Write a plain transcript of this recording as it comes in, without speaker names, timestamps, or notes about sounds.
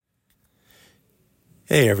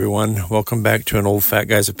Hey everyone, welcome back to an Old Fat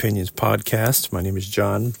Guy's Opinions podcast. My name is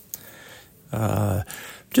John.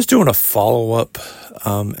 Just doing a follow-up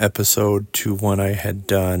episode to one I had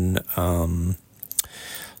done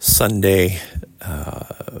Sunday.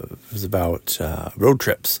 It was about road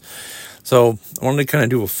trips. So I wanted to kind of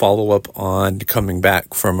do a follow-up on coming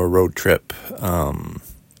back from a road trip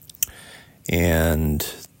and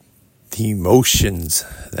the emotions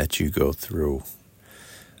that you go through.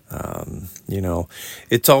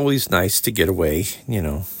 It's always nice to get away,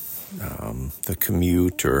 the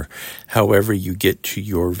commute or however you get to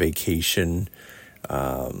your vacation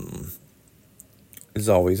is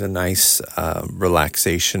always a nice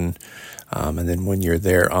relaxation. And then when you're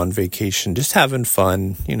there on vacation, just having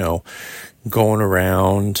fun, going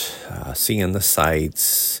around, seeing the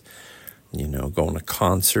sights, going to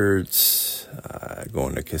concerts,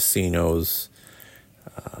 going to casinos,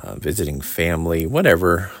 visiting family,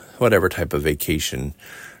 whatever type of vacation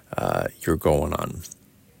you're going on.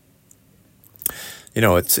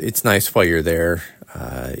 It's nice while you're there.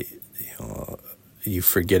 You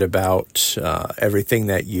forget about everything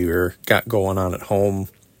that you're got going on at home,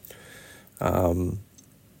 and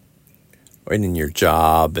in your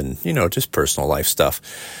job, and just personal life stuff.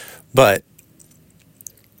 But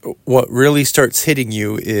what really starts hitting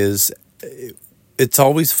you is it's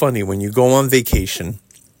always funny when you go on vacation.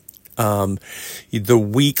 The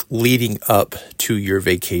week leading up to your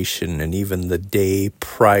vacation and even the day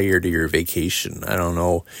prior to your vacation, I don't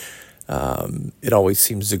know, it always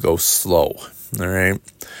seems to go slow, all right?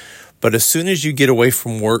 But as soon as you get away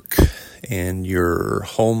from work and your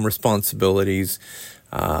home responsibilities,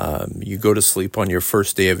 you go to sleep on your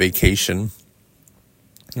first day of vacation,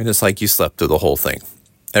 and it's like you slept through the whole thing.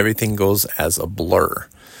 Everything goes as a blur.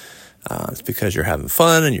 It's because you're having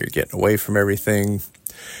fun and you're getting away from everything.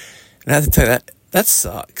 And I have to tell you, that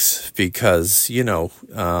sucks because, to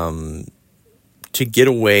get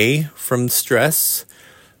away from stress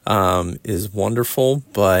is wonderful,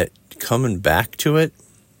 but coming back to it,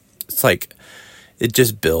 it's like it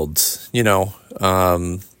just builds, that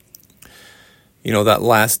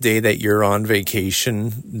last day that you're on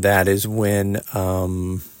vacation, that is when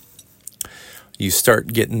you start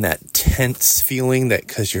getting that tense feeling that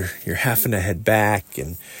because you're having to head back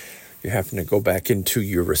and you're having to go back into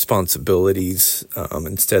your responsibilities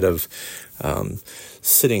instead of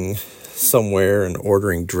sitting somewhere and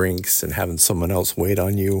ordering drinks and having someone else wait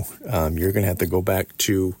on you. You're going to have to go back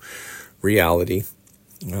to reality,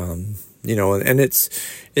 and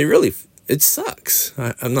it sucks.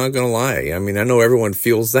 I'm not going to lie. I mean, I know everyone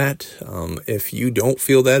feels that. If you don't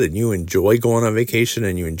feel that and you enjoy going on vacation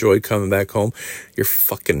and you enjoy coming back home, you're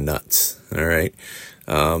fucking nuts. All right.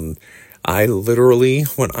 I literally,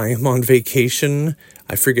 when I am on vacation,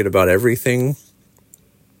 I forget about everything.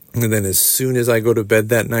 And then as soon as I go to bed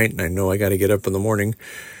that night and I know I got to get up in the morning,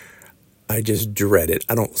 I just dread it.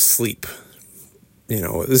 I don't sleep.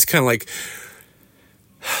 It's kind of like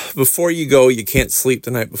before you go, you can't sleep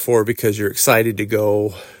the night before because you're excited to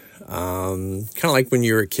go. Kind of like when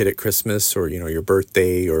you're a kid at Christmas or, your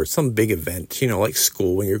birthday or some big event, like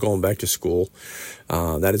school, when you're going back to school.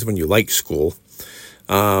 That is when you like school.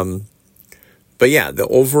 But yeah, the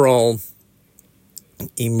overall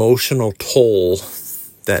emotional toll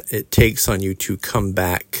that it takes on you to come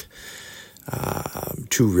back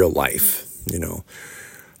to real life,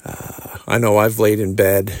 I know I've laid in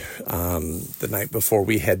bed the night before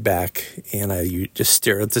we head back, and you just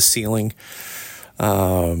stare at the ceiling,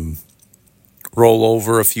 roll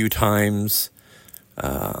over a few times,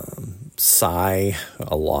 sigh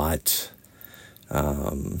a lot,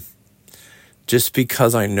 just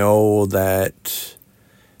because I know that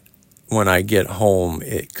when I get home,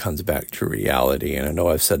 it comes back to reality. And I know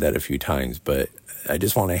I've said that a few times, but I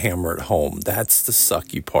just want to hammer it home. That's the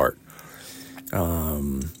sucky part.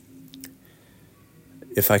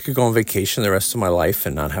 If I could go on vacation the rest of my life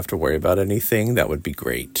and not have to worry about anything, that would be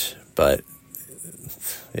great. But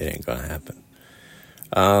it ain't going to happen.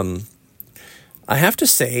 I have to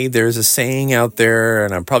say, there's a saying out there,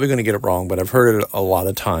 and I'm probably going to get it wrong, but I've heard it a lot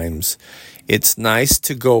of times. It's nice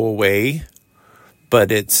to go away,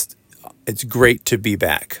 but it's great to be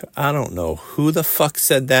back. I don't know who the fuck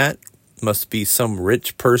said that. Must be some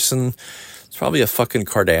rich person. It's probably a fucking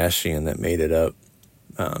Kardashian that made it up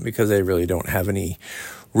because they really don't have any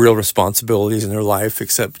real responsibilities in their life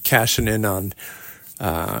except cashing in on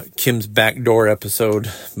Kim's Backdoor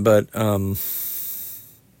episode. But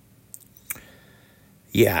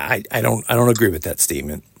yeah, I don't agree with that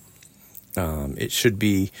statement. It should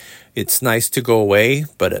be, it's nice to go away,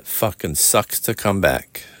 but it fucking sucks to come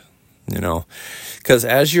back, because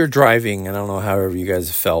as you're driving, and I don't know however you guys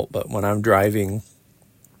have felt, but when I'm driving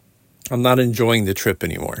I'm not enjoying the trip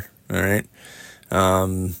anymore. All right.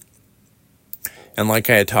 And like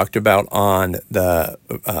I had talked about on the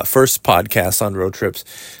first podcast on road trips,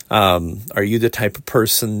 are you the type of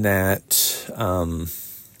person that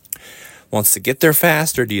wants to get there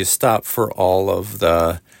fast, or do you stop for all of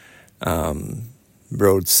the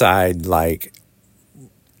roadside like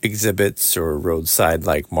exhibits or roadside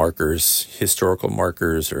like markers, historical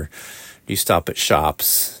markers, or do you stop at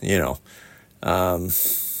shops? I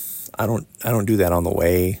don't do that on the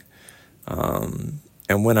way.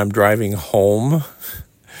 And when I'm driving home,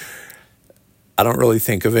 I don't really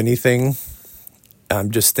think of anything.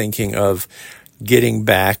 I'm just thinking of getting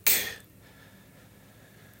back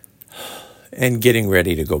and getting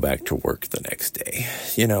ready to go back to work the next day,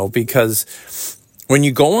 because when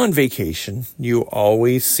you go on vacation, you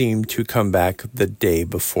always seem to come back the day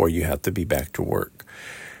before you have to be back to work.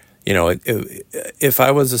 If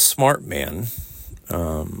I was a smart man,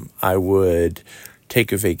 I would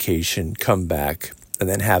take a vacation, come back, and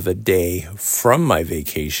then have a day from my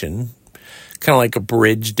vacation, kind of like a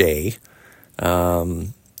bridge day,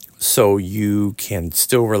 so you can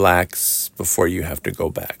still relax before you have to go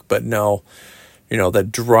back. But no, the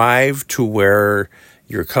drive to where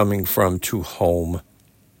you're coming from to home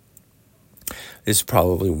is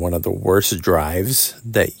probably one of the worst drives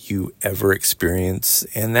that you ever experience.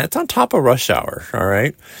 And that's on top of rush hour, all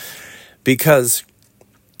right? Because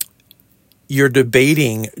you're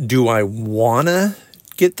debating, do I want to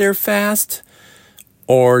get there fast,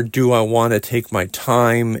 or do I want to take my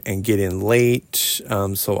time and get in late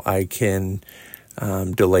so I can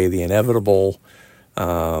delay the inevitable?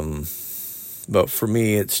 But for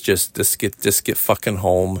me, it's just get fucking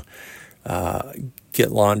home,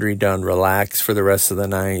 get laundry done, relax for the rest of the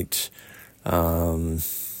night,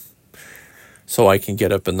 so I can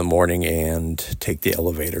get up in the morning and take the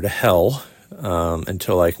elevator to hell.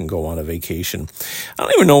 Until I can go on a vacation. I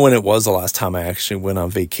don't even know when it was the last time I actually went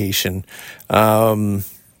on vacation. I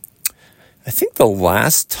think the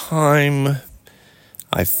last time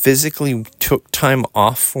I physically took time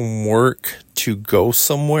off from work to go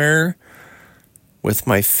somewhere with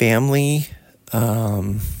my family,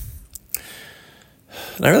 and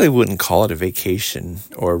I really wouldn't call it a vacation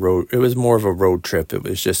or a road. It was more of a road trip. It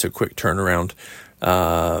was just a quick turnaround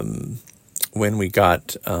when we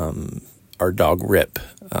got our dog Rip.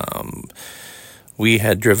 We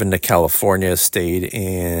had driven to California, stayed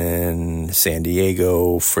in San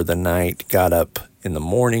Diego for the night, got up in the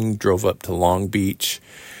morning, drove up to Long Beach,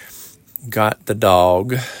 got the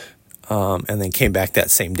dog, and then came back that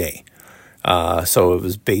same day. So it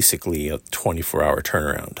was basically a 24-hour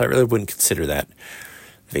turnaround. I really wouldn't consider that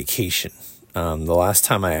vacation. The last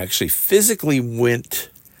time I actually physically went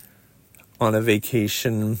on a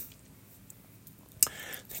vacation,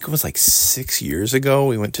 it was like 6 years ago.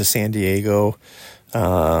 We went to San Diego,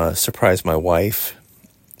 surprised my wife.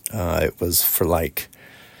 It was for I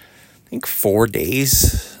think 4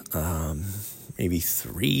 days, maybe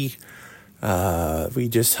 3. We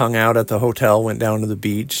just hung out at the hotel, went down to the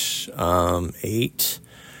beach, ate.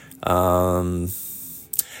 And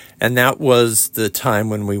that was the time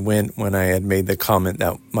when we went, when I had made the comment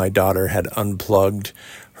that my daughter had unplugged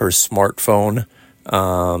her smartphone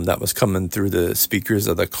that was coming through the speakers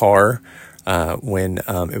of the car when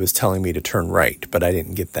it was telling me to turn right, but I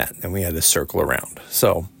didn't get that, and we had to circle around.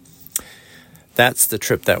 So that's the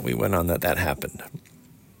trip that we went on that happened.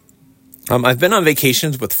 I've been on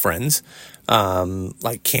vacations with friends,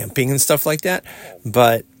 like camping and stuff like that,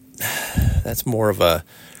 but that's more of a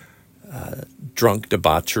drunk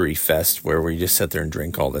debauchery fest where we just sit there and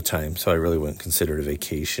drink all the time. So I really wouldn't consider it a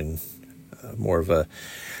vacation, more of a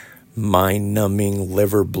mind-numbing,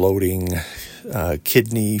 liver-bloating,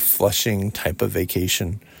 kidney-flushing type of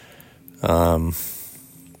vacation. But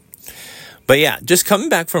yeah, just coming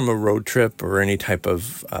back from a road trip or any type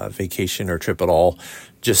of vacation or trip at all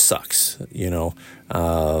just sucks, I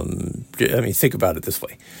mean, think about it this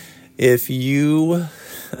way. If you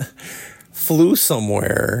flew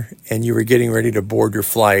somewhere and you were getting ready to board your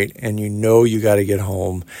flight and you got to get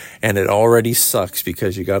home and it already sucks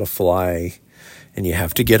because you got to fly and you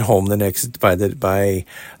have to get home by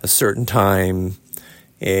a certain time,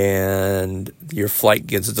 and your flight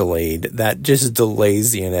gets delayed, that just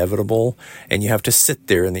delays the inevitable, and you have to sit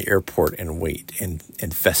there in the airport and wait and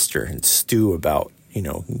fester and stew about,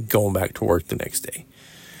 going back to work the next day.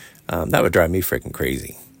 That would drive me freaking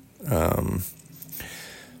crazy.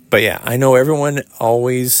 But yeah, I know everyone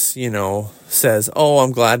always, says, oh,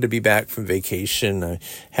 I'm glad to be back from vacation. I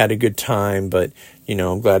had a good time, but,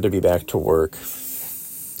 I'm glad to be back to work.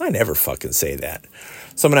 I never fucking say that.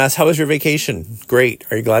 Someone asks, how was your vacation? Great.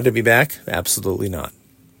 Are you glad to be back? Absolutely not.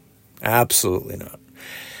 Absolutely not.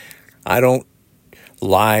 I don't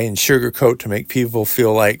lie and sugarcoat to make people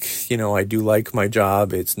feel like, I do like my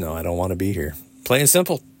job. No, I don't want to be here. Plain and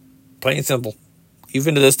simple. Plain and simple.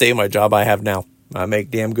 Even to this day, my job I have now, I make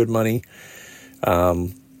damn good money.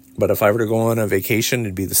 But if I were to go on a vacation,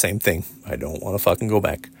 it'd be the same thing. I don't want to fucking go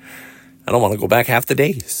back. I don't want to go back half the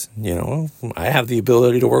days. I have the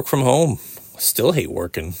ability to work from home. Still hate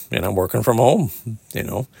working, and I'm working from home,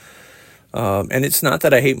 and it's not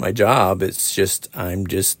that I hate my job. It's just,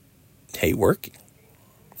 hate working,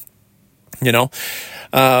 but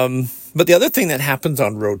the other thing that happens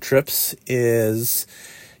on road trips is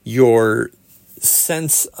your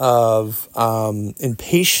sense of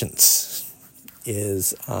impatience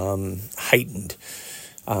is heightened.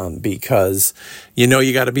 Because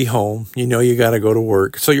you got to be home, you got to go to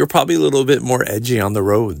work. So you're probably a little bit more edgy on the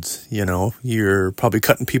roads. You're probably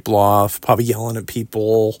cutting people off, probably yelling at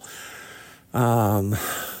people. Yeah,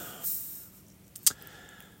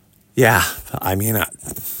 I mean,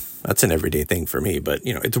 that's an everyday thing for me, but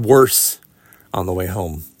it's worse on the way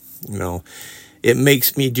home. It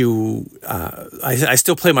makes me do, I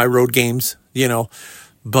still play my road games,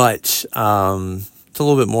 but, it's a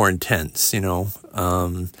little bit more intense,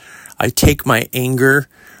 I take my anger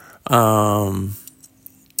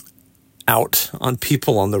out on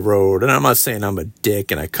people on the road. And I'm not saying I'm a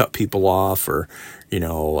dick and I cut people off or,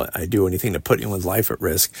 I do anything to put anyone's life at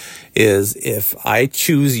risk. Is if I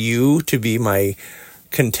choose you to be my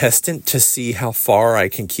contestant to see how far I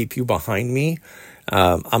can keep you behind me,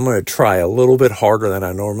 I'm going to try a little bit harder than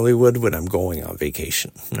I normally would when I'm going on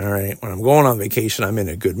vacation. All right. When I'm going on vacation, I'm in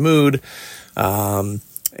a good mood. And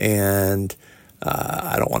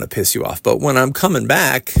I don't want to piss you off, but when I'm coming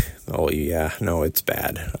back, it's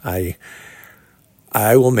bad.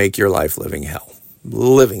 I will make your life living hell.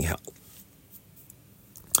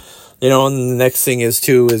 And the next thing is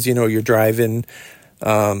you're driving,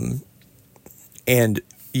 and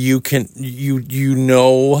you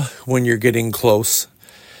when you're getting close,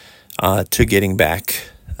 to getting back.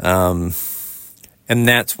 And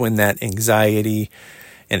that's when that anxiety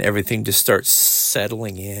and everything just starts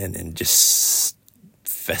settling in and just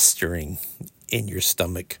festering in your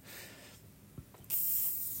stomach.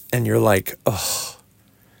 And you're like, oh.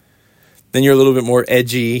 Then you're a little bit more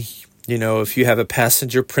edgy. If you have a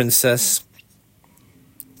passenger princess,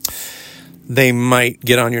 they might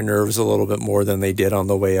get on your nerves a little bit more than they did on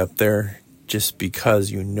the way up there, just because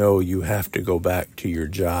you have to go back to your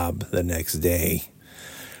job the next day.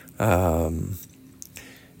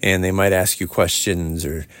 And they might ask you questions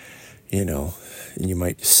or, and you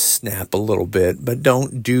might snap a little bit, but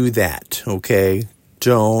don't do that, okay?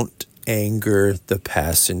 Don't anger the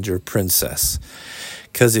passenger princess.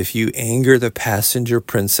 Because if you anger the passenger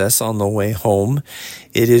princess on the way home,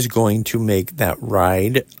 it is going to make that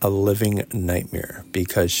ride a living nightmare,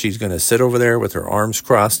 because she's going to sit over there with her arms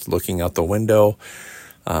crossed looking out the window,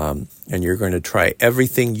 and you're going to try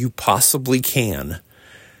everything you possibly can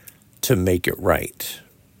to make it right.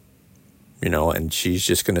 And she's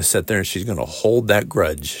just going to sit there and she's going to hold that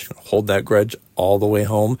grudge all the way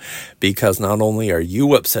home, because not only are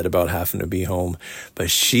you upset about having to be home, but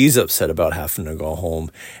she's upset about having to go home,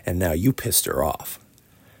 and now you pissed her off.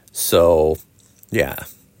 So, yeah,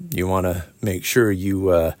 you want to make sure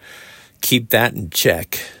you keep that in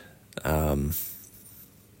check. But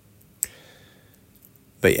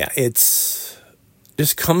yeah, it's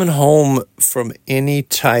just coming home from any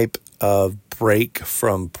type of break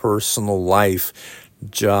from personal life,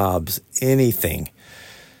 jobs, anything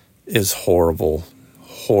is horrible.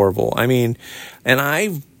 I mean, and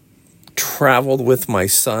I've traveled with my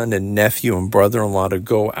son and nephew and brother-in-law to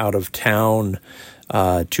go out of town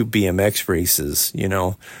to BMX races,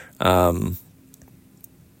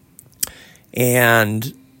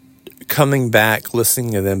 and coming back,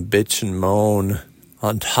 listening to them bitch and moan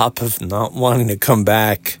on top of not wanting to come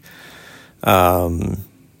back,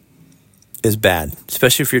 is bad,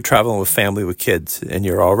 especially if you're traveling with family with kids and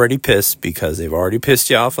you're already pissed because they've already pissed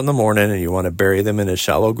you off in the morning and you want to bury them in a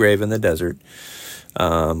shallow grave in the desert,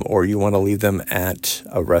 or you want to leave them at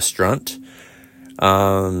a restaurant.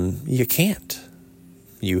 You can't.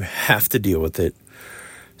 You have to deal with it.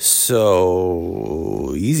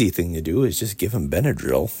 So easy thing to do is just give them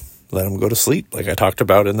Benadryl, let them go to sleep, like I talked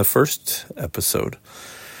about in the first episode.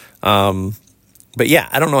 But yeah,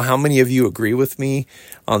 I don't know how many of you agree with me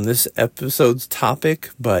on this episode's topic,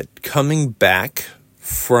 but coming back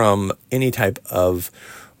from any type of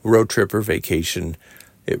road trip or vacation,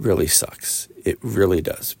 it really sucks. It really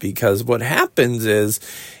does. Because what happens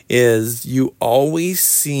is you always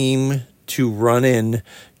seem to run in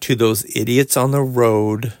to those idiots on the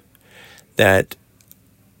road that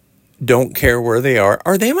don't care where they are,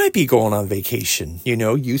 or they might be going on vacation.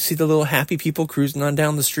 You see the little happy people cruising on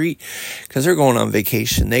down the street because they're going on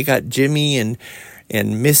vacation. They got Jimmy and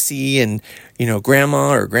Missy and,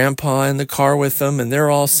 grandma or grandpa in the car with them, and they're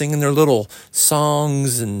all singing their little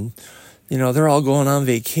songs, and, they're all going on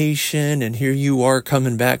vacation, and here you are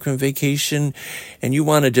coming back from vacation, and you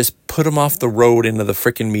want to just put them off the road into the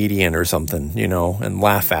frickin' median or something, and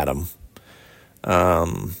laugh at them.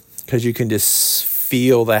 Because you can just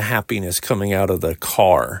feel the happiness coming out of the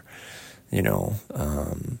car,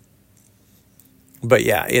 but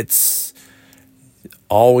yeah, it's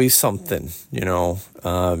always something,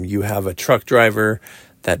 you have a truck driver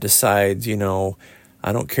that decides,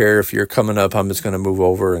 I don't care if you're coming up, I'm just going to move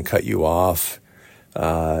over and cut you off.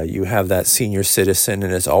 You have that senior citizen,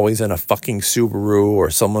 and it's always in a fucking Subaru, or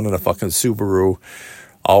someone in a fucking Subaru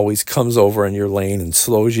always comes over in your lane and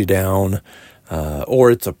slows you down. Or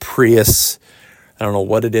it's a Prius. I don't know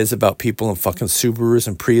what it is about people in fucking Subarus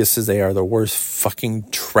and Priuses. They are the worst fucking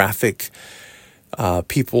traffic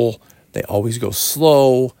people. They always go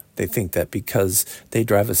slow. They think that because they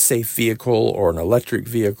drive a safe vehicle or an electric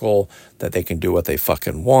vehicle that they can do what they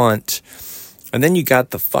fucking want. And then you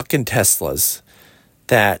got the fucking Teslas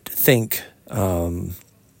that think, because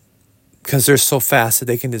they're so fast that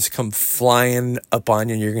they can just come flying up on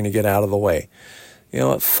you and you're going to get out of the way. You know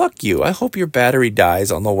what? Fuck you. I hope your battery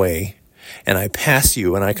dies on the way and I pass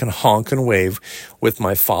you and I can honk and wave with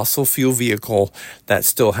my fossil fuel vehicle that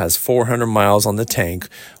still has 400 miles on the tank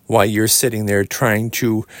while you're sitting there trying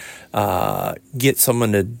to get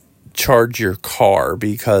someone to charge your car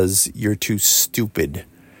because you're too stupid.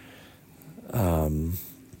 And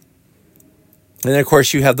of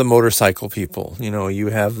course you have the motorcycle people. You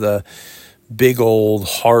have the big old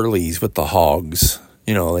Harleys with the hogs.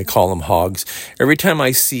 They call them hogs. Every time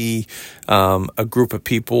I see a group of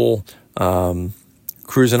people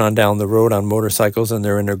cruising on down the road on motorcycles and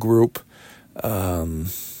they're in a group,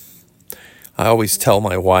 I always tell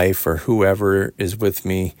my wife or whoever is with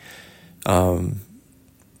me, when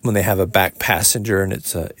they have a back passenger and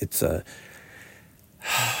it's a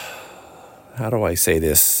how do I say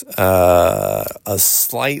this? A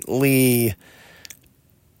slightly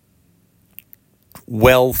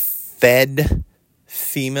well-fed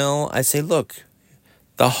female, I say, look,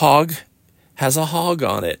 the hog has a hog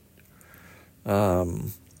on it.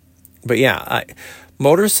 But yeah,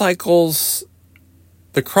 motorcycles,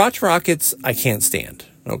 the crotch rockets, I can't stand.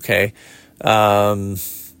 Okay. The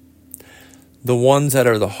ones that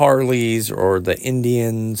are the Harleys or the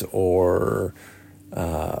Indians or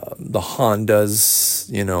the Hondas,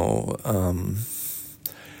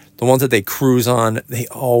 the ones that they cruise on, they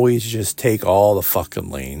always just take all the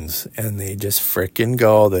fucking lanes and they just frickin'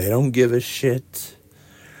 go. They don't give a shit.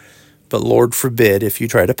 But Lord forbid, if you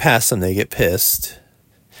try to pass them, they get pissed.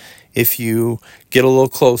 If you get a little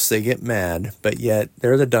close, they get mad. But yet,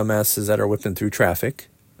 they're the dumbasses that are whipping through traffic.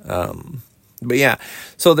 But yeah,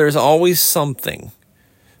 so there's always something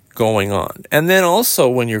going on. And then also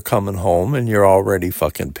when you're coming home and you're already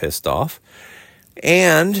fucking pissed off.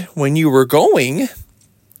 And when you were going,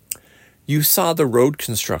 you saw the road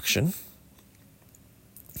construction.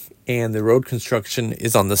 And the road construction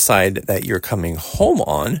is on the side that you're coming home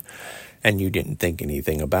on. And you didn't think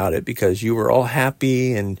anything about it because you were all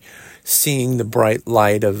happy and seeing the bright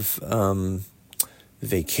light of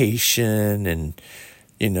vacation. And,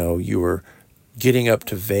 you were getting up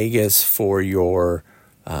to Vegas for your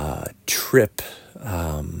trip.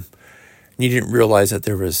 You didn't realize that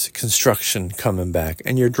there was construction coming back.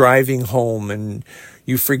 And you're driving home and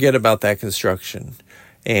you forget about that construction.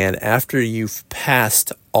 And after you've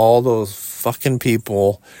passed all those fucking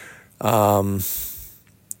people,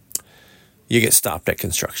 you get stopped at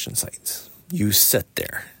construction sites. You sit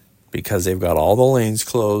there because they've got all the lanes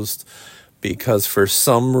closed because for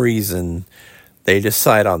some reason they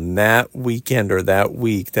decide on that weekend or that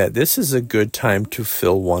week that this is a good time to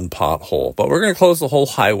fill one pothole. But we're going to close the whole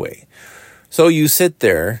highway. So you sit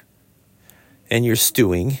there and you're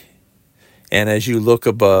stewing. And as you look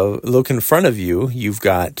in front of you, you've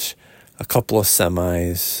got a couple of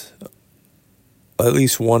semis, at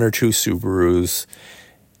least one or two Subarus,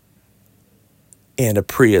 and a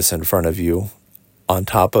Prius in front of you, on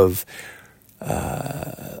top of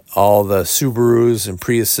all the Subarus and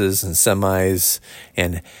Priuses and semis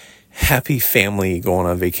and happy family going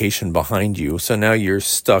on vacation behind you. So now you're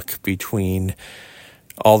stuck between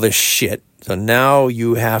all this shit. So now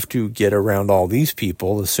you have to get around all these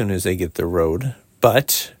people as soon as they get the road.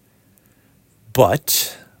 But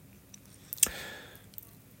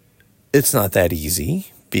it's not that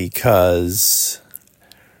easy because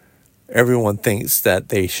everyone thinks that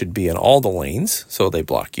they should be in all the lanes, so they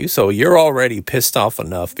block you. So you're already pissed off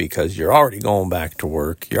enough because you're already going back to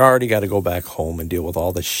work. You already got to go back home and deal with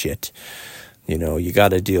all the shit. You got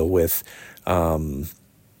to deal with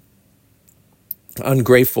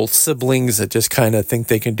ungrateful siblings that just kind of think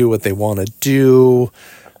they can do what they want to do.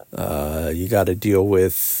 You got to deal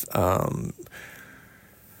with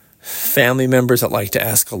family members that like to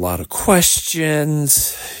ask a lot of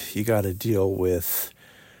questions. You got to deal with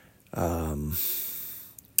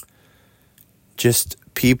just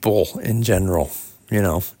people in general.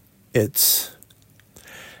 It's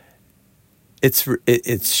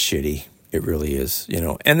shitty. It really is,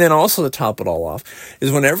 And then also to top it all off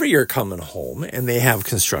is whenever you're coming home and they have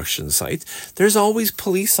construction sites, there's always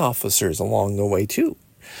police officers along the way too.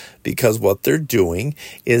 Because what they're doing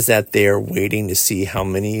is that they're waiting to see how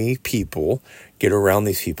many people get around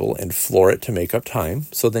these people and floor it to make up time.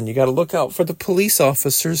 So then you got to look out for the police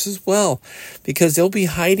officers as well, because they'll be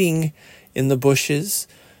hiding in the bushes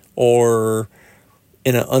or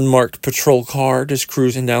in an unmarked patrol car just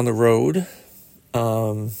cruising down the road.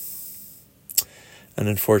 And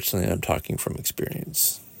unfortunately, I'm talking from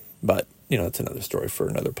experience. But, it's another story for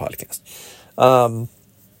another podcast.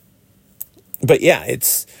 But yeah,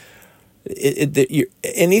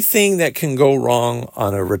 anything that can go wrong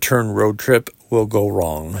on a return road trip will go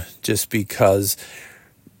wrong just because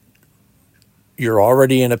you're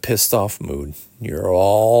already in a pissed off mood. You're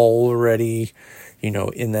already,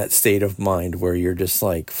 in that state of mind where you're just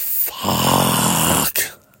like, fuck,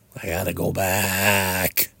 I gotta go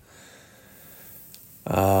back.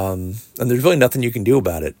 And there's really nothing you can do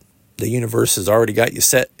about it. The universe has already got you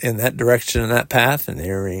set in that direction and that path, and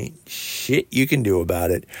there ain't shit you can do about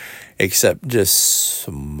it except just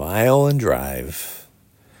smile and drive.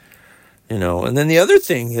 And then the other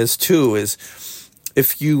thing is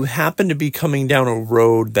if you happen to be coming down a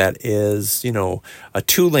road that is, a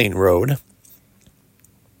 2-lane road,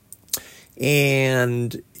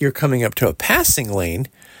 and you're coming up to a passing lane,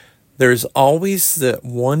 there's always the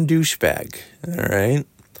one douchebag, all right,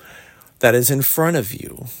 that is in front of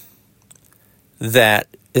you that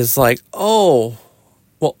is like, oh,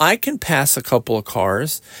 well, I can pass a couple of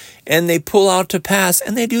cars, and they pull out to pass,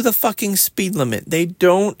 and they do the fucking speed limit. They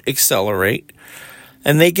don't accelerate,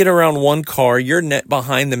 and they get around one car. You're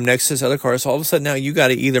behind them next to this other car, so all of a sudden now you got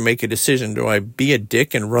to either make a decision. Do I be a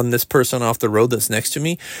dick and run this person off the road that's next to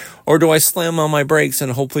me, or do I slam on my brakes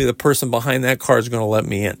and hopefully the person behind that car is going to let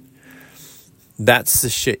me in? That's the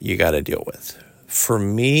shit you got to deal with. For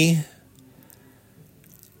me,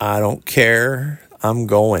 I don't care. I'm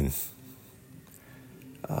going.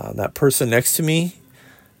 That person next to me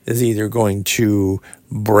is either going to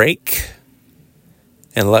brake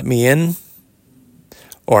and let me in,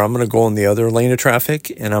 or I'm going to go in the other lane of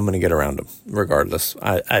traffic and I'm going to get around them regardless.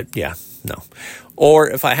 No. Or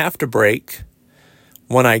if I have to brake,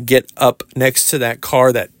 when I get up next to that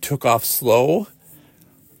car that took off slow,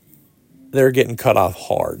 they're getting cut off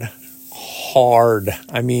hard.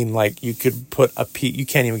 I mean, like you could put you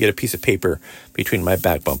can't even get a piece of paper between my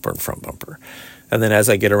back bumper and front bumper. And then as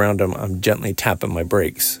I get around them, I'm gently tapping my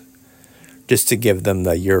brakes just to give them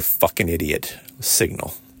the "you're fucking idiot"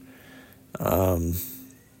 signal. But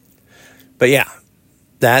yeah,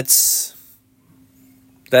 that's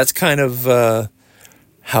kind of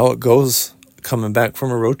how it goes coming back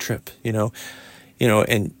from a road trip,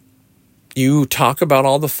 and you talk about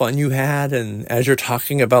all the fun you had, and as you're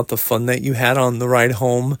talking about the fun that you had on the ride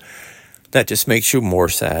home, that just makes you more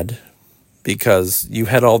sad because you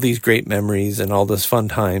had all these great memories and all those fun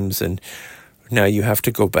times, and now you have to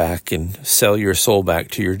go back and sell your soul back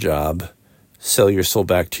to your job, sell your soul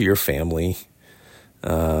back to your family,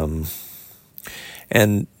 and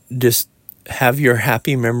just have your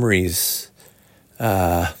happy memories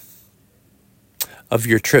of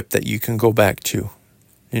your trip that you can go back to,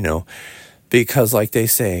 because like they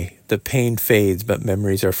say, the pain fades, but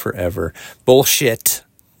memories are forever. Bullshit.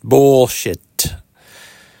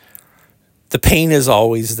 The pain is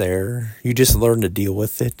always there. You just learn to deal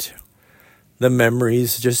with it. The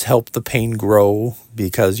memories just help the pain grow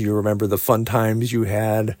because you remember the fun times you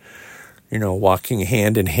had, walking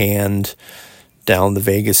hand in hand down the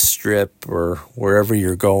Vegas Strip or wherever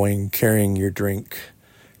you're going, carrying your drink,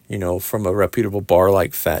 from a reputable bar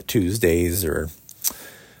like Fat Tuesdays or...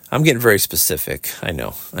 I'm getting very specific. I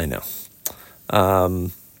know.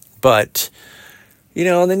 But,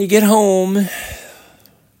 then you get home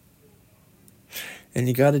and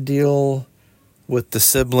you got to deal with the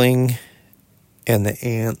sibling and the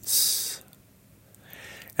aunts.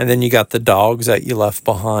 And then you got the dogs that you left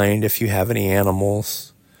behind if you have any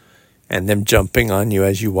animals, and them jumping on you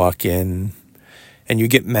as you walk in. and you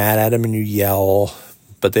get mad at them and you yell,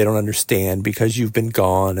 but they don't understand because you've been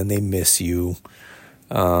gone and they miss you.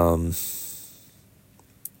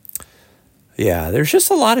 Yeah, there's just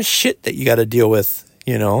a lot of shit that you got to deal with,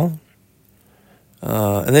 you know.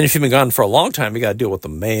 And then if you've been gone for a long time, you got to deal with the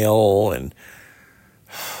mail and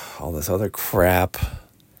all this other crap.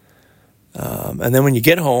 And then when you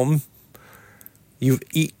get home, you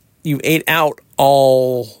ate out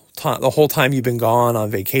the whole time you've been gone on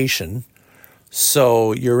vacation.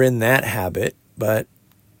 So you're in that habit, but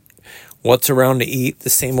what's around to eat? The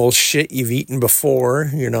same old shit you've eaten before,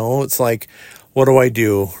 you know. It's like, what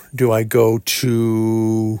do? Do I go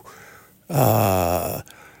to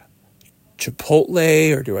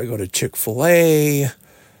Chipotle or do I go to Chick-fil-A?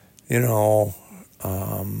 You know,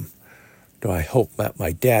 do I hope that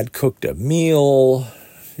my dad cooked a meal?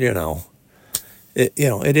 You know, it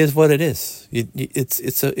is what it is.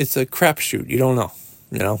 It's a crapshoot. You don't know.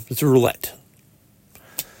 You know, it's a roulette.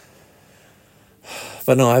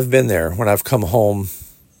 But no, I've been there when I've come home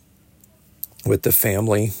with the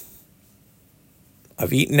family.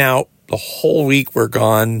 I've eaten out the whole week. We're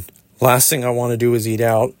gone. Last thing I want to do is eat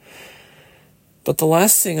out. But the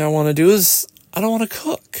last thing I want to do is I don't want to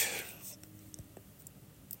cook.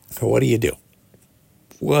 So what do you do?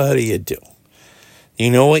 What do you do? You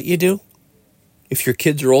know what you do? If your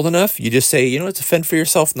kids are old enough, you just say, it's a fend for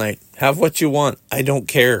yourself night. Have what you want. I don't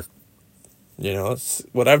care. You know, it's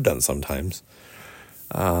what I've done sometimes.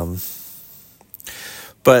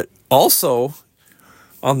 But also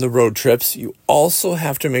on the road trips, you also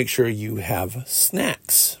have to make sure you have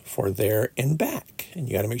snacks for there and back. And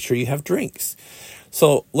you got to make sure you have drinks.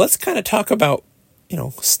 So let's kind of talk about,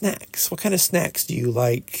 snacks. What kind of snacks do you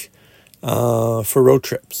like for road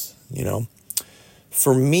trips?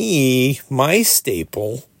 For me, my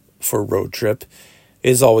staple for road trip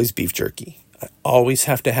is always beef jerky. I always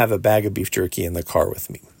have to have a bag of beef jerky in the car with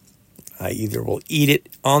me. I either will eat it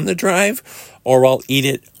on the drive or I'll eat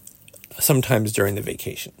it sometimes during the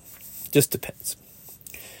vacation. Just depends.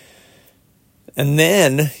 And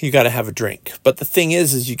then you got to have a drink. But the thing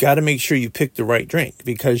is you got to make sure you pick the right drink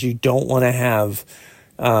because you don't want to have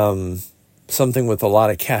something with a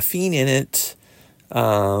lot of caffeine in it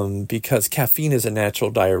because caffeine is a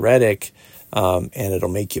natural diuretic and it'll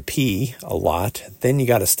make you pee a lot. Then you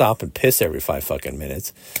got to stop and piss every 5 fucking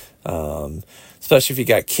minutes. Especially if you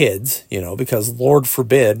got kids, because Lord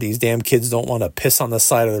forbid these damn kids don't want to piss on the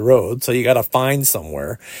side of the road. So you got to find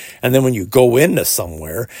somewhere. And then when you go into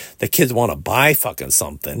somewhere, the kids want to buy fucking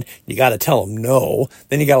something. You got to tell them no.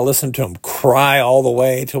 Then you got to listen to them cry all the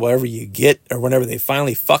way to wherever you get or whenever they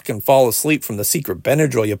finally fucking fall asleep from the secret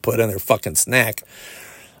Benadryl you put in their fucking snack.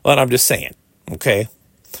 Well, I'm just saying, okay?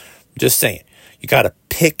 Just saying. You got to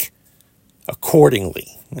pick accordingly,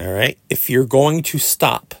 all right? If you're going to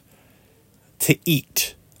stop to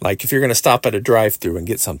eat, like if you're going to stop at a drive-thru and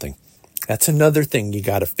get something, that's another thing you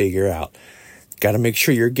got to figure out. Got to make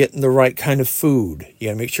sure you're getting the right kind of food. You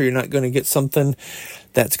got to make sure you're not going to get something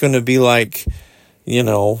that's going to be like,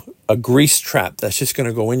 a grease trap that's just going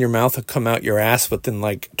to go in your mouth and come out your ass within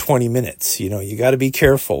like 20 minutes. You got to be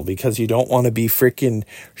careful because you don't want to be freaking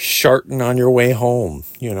sharting on your way home,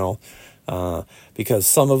 because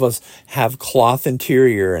some of us have cloth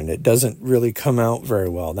interior and it doesn't really come out very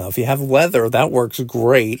well. Now, if you have leather, that works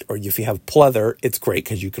great. Or if you have pleather, it's great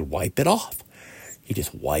because you can wipe it off. You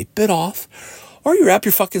just wipe it off. Or you wrap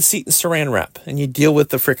your fucking seat in saran wrap and you deal with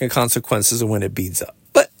the freaking consequences of when it beads up.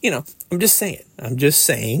 But, I'm just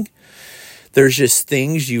saying there's just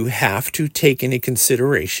things you have to take into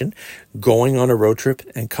consideration going on a road trip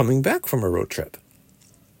and coming back from a road trip.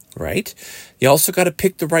 Right? You also got to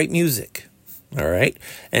pick the right music. All right?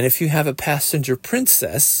 And if you have a passenger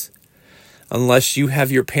princess, unless you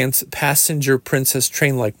have your passenger princess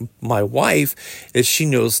trained like my wife, is she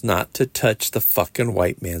knows not to touch the fucking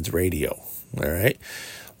white man's radio. All right?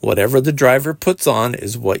 Whatever the driver puts on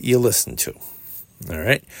is what you listen to. All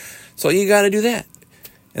right? So you got to do that.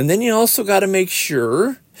 And then you also got to make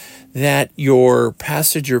sure that your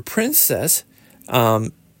passenger princess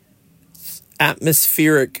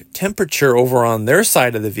atmospheric temperature over on their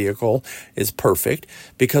side of the vehicle is perfect,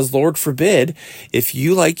 because Lord forbid if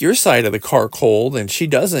you like your side of the car cold and she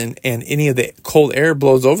doesn't, and any of the cold air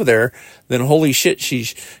blows over there, then holy shit,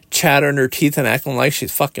 she's chattering her teeth and acting like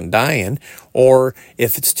she's fucking dying. Or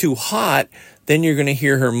if it's too hot, then you're going to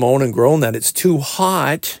hear her moan and groan that it's too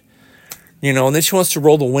hot, and then she wants to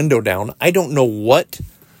roll the window down. I don't know what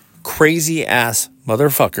crazy ass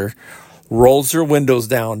motherfucker rolls her windows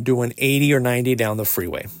down doing 80 or 90 down the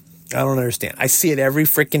freeway. I don't understand. I see it every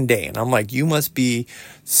freaking day. And I'm like, you must be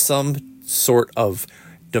some sort of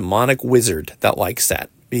demonic wizard that likes that.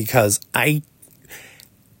 Because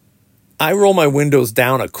I roll my windows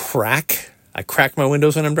down a crack. I crack my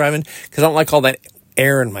windows when I'm driving because I don't like all that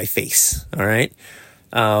air in my face. All right.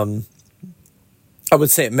 I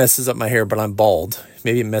would say it messes up my hair, but I'm bald.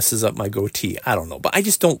 Maybe it messes up my goatee. I don't know, but I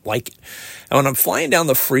just don't like it. And when I'm flying down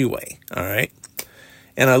the freeway, all right,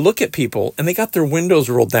 and I look at people and they got their windows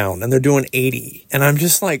rolled down and they're doing 80. And I'm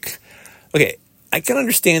just like, okay, I can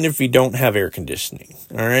understand if you don't have air conditioning,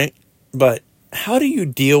 all right? But how do you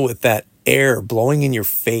deal with that air blowing in your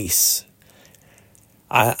face?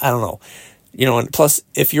 I don't know. You know, and plus,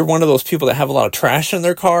 if you're one of those people that have a lot of trash in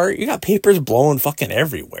their car, you got papers blowing fucking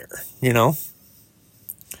everywhere, you know?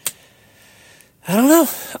 I don't know.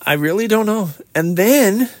 I really don't know. And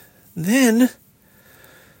then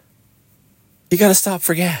you got to stop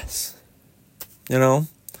for gas, you know?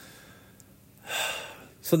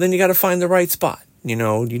 So then you got to find the right spot. You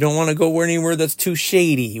know, you don't want to go anywhere that's too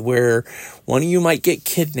shady, where one of you might get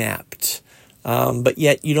kidnapped. But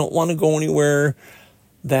yet you don't want to go anywhere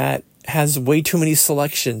that has way too many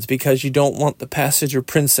selections, because you don't want the passenger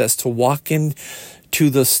princess to walk in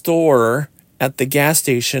to the store at the gas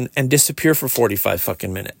station and disappear for 45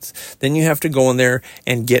 fucking minutes. Then you have to go in there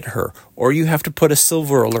and get her, or you have to put a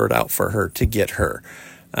silver alert out for her to get her.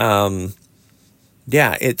 There's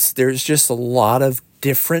just a lot of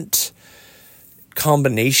different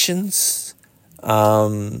combinations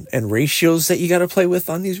and ratios that you got to play with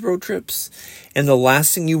on these road trips. And the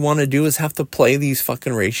last thing you want to do is have to play these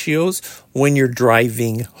fucking ratios when you're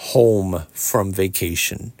driving home from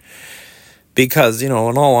vacation. Because, you know,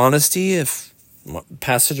 in all honesty, if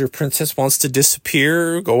passenger princess wants to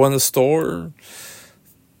disappear, go in the store,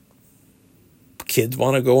 kids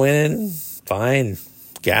want to go in, fine.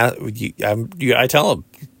 I tell them,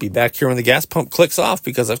 be back here when the gas pump clicks off,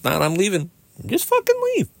 because if not, I'm leaving. Just fucking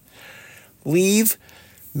leave. Leave.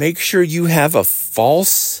 Make sure you have a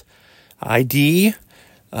false ID,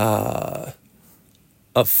 a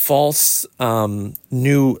false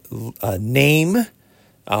new name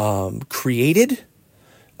created,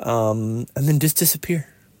 and then just disappear.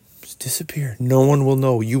 Just disappear. No one will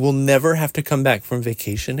know. You will never have to come back from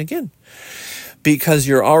vacation again, because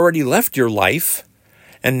you're already left your life,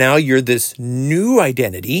 and now you're this new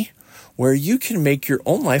identity where you can make your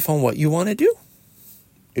own life on what you want to do.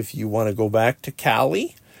 If you want to go back to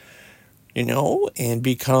Cali, you know, and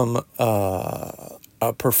become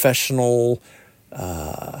a professional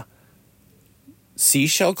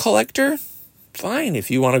seashell collector, fine. If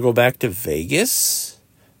you want to go back to Vegas,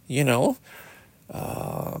 you know,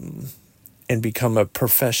 and become a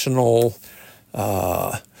professional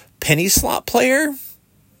penny slot player,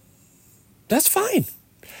 that's fine.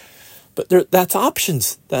 But that's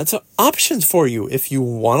options. That's options for you. If you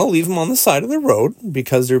want to leave them on the side of the road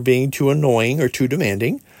because they're being too annoying or too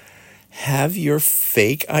demanding, have your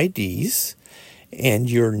fake IDs and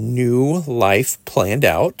your new life planned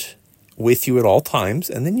out with you at all times,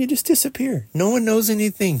 and then you just disappear. No one knows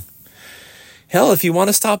anything. Hell, if you want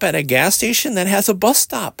to stop at a gas station that has a bus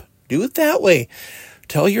stop, do it that way.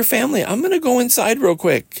 Tell your family, I'm going to go inside real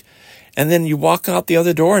quick. And then you walk out the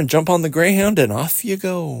other door and jump on the Greyhound and off you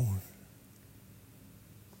go.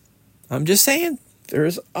 I'm just saying,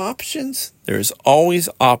 there's options. There's always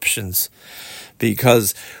options.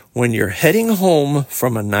 Because when you're heading home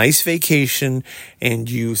from a nice vacation and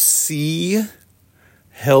you see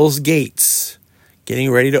Hell's Gates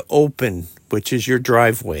getting ready to open, which is your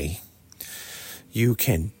driveway, you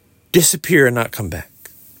can disappear and not come back.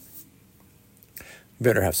 You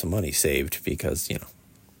better have some money saved, because, you know,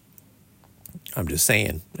 I'm just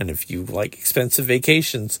saying. And if you like expensive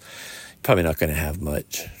vacations, you're probably not going to have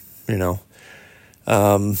much, you know.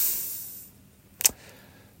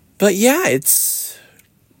 But yeah, it's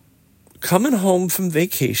coming home from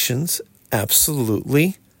vacations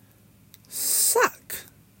absolutely suck.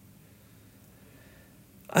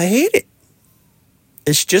 I hate it.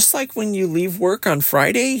 It's just like when you leave work on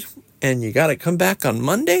Friday and you got to come back on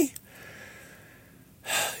Monday.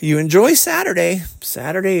 You enjoy Saturday.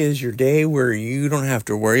 Saturday is your day where you don't have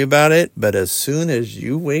to worry about it. But as soon as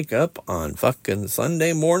you wake up on fucking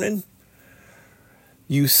Sunday morning,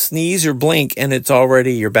 you sneeze or blink and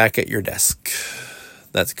you're back at your desk.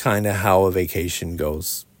 That's kind of how a vacation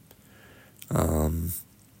goes.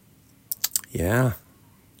 Yeah.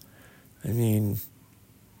 I mean,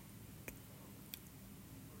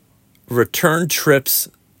 return trips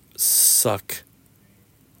suck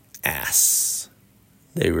ass.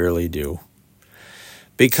 They really do.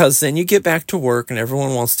 Because then you get back to work and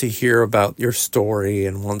everyone wants to hear about your story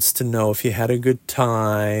and wants to know if you had a good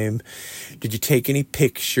time. Did you take any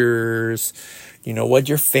pictures? You know, what'd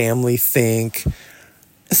your family think?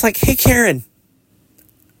 It's like, hey, Karen,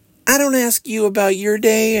 I don't ask you about your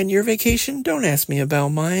day and your vacation. Don't ask me about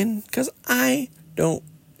mine, because I don't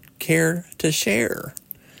care to share.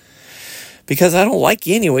 Because I don't like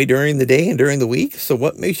you anyway during the day and during the week. So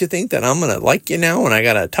what makes you think that I'm going to like you now when I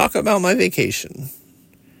got to talk about my vacation?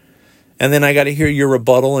 And then I got to hear your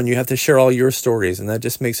rebuttal, and you have to share all your stories. And that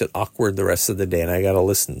just makes it awkward the rest of the day, and I got to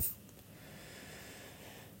listen.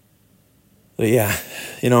 But yeah,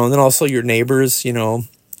 and then also your neighbors,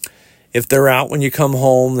 if they're out when you come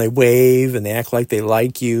home, they wave and they act like they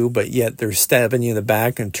like you, but yet they're stabbing you in the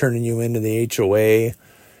back and turning you into the HOA.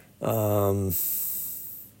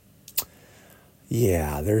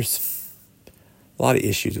 Yeah, there's a lot of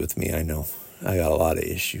issues with me, I know. I got a lot of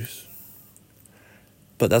issues.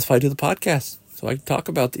 But that's why I do the podcast, so I can talk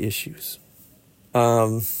about the issues.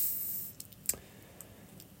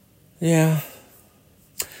 Yeah.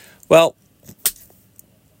 Well,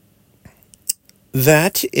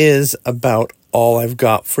 that is about all I've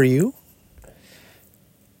got for you.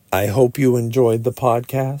 I hope you enjoyed the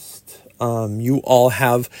podcast. You all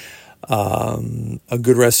have a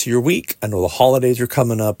good rest of your week. I know the holidays are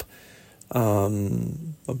coming up.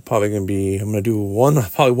 I'm going to do one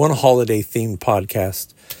holiday themed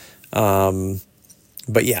podcast.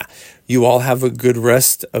 But yeah, you all have a good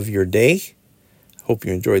rest of your day. Hope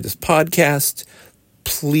you enjoyed this podcast.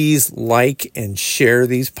 Please like and share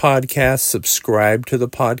these podcasts. Subscribe to the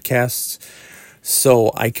podcasts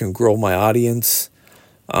so I can grow my audience.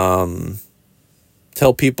 Tell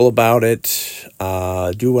people about it.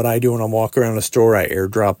 Do what I do when I'm walking around a store. I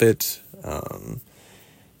airdrop it. I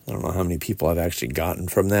don't know how many people I've actually gotten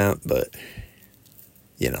from that, but,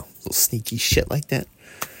 little sneaky shit like that.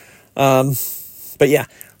 But yeah,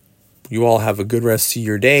 you all have a good rest of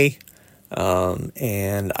your day.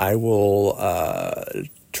 And I will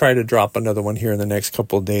try to drop another one here in the next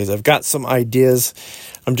couple of days. I've got some ideas.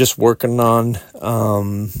 I'm just working on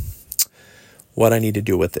what I need to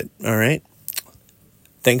do with it. All right.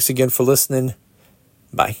 Thanks again for listening.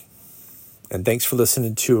 Bye. And thanks for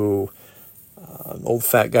listening to Old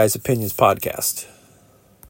Fat Guy's Opinions podcast.